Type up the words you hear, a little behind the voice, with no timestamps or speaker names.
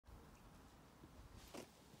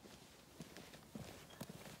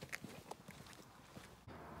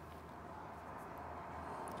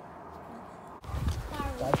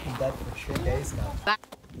dead for 3 days now.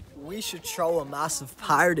 We should throw a massive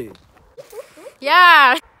party.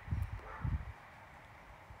 Yeah!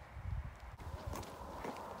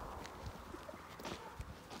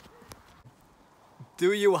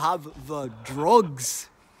 Do you have the drugs?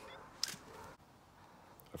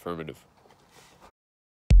 Affirmative.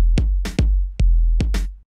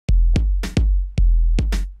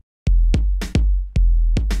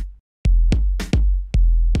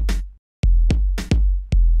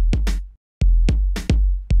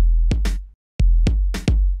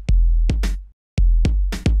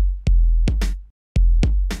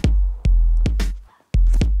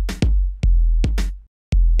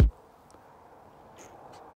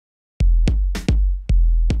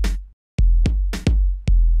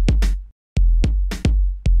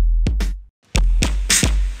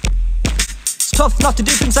 Tough not to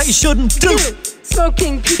do things that you shouldn't do.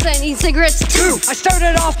 Smoking pizza and eating cigarettes too. I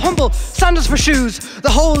started off humble, sandals for shoes, the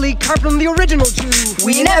holy carpet, the original Jew.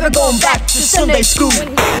 We never going back to Sunday school. When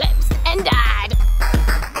he slipped and died.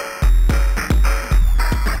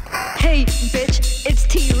 Hey, bitch, it's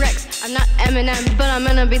T-Rex. I'm not Eminem, but I'm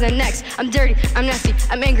gonna be the next. I'm dirty, I'm nasty,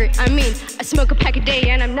 I'm angry, I'm mean. I smoke a pack a day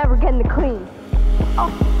and I'm never getting it clean. Oh.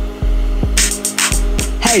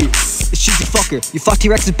 Hey, it's cheesy fucker. You thought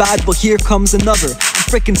T-Rex is bad, but here comes another. I'm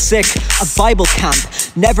freaking sick of Bible camp.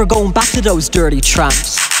 Never going back to those dirty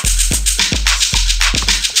tramps.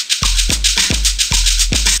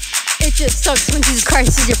 It just sucks when Jesus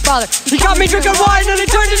Christ is your father. He got me drinking wine and he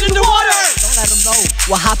turned it into water! Don't let him know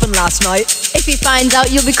what happened last night. If he finds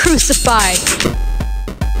out, you'll be crucified.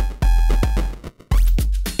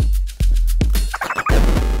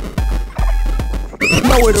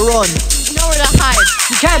 Nowhere to run. Nowhere to hide.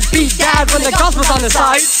 You can't beat dad when the gospel's on the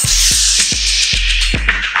side!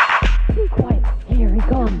 Be quiet. Here he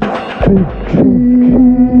comes.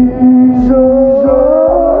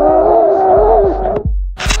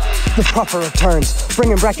 The prophet returns,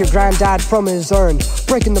 bringing back your granddad from his urn,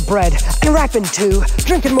 breaking the bread and rapping too,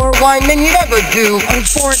 drinking more wine than you'd ever do. I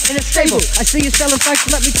was born in a stable. I see you selling facts,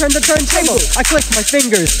 let me turn the turntable. I click my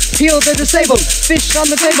fingers, heal the disabled, fish on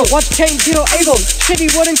the table, watch Cain kill Abel, shitty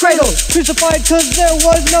wooden cradle, crucified cause there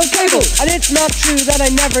was no cable. And it's not true that I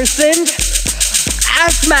never sinned.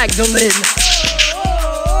 Ask Magdalene.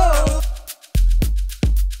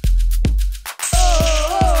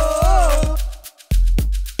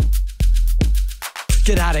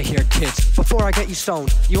 Get out of here, kids, before I get you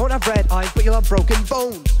stoned. You won't have red eyes, but you'll have broken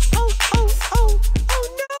bones. Oh, oh, oh,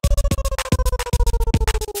 oh no!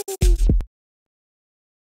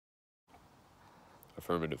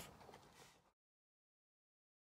 Affirmative.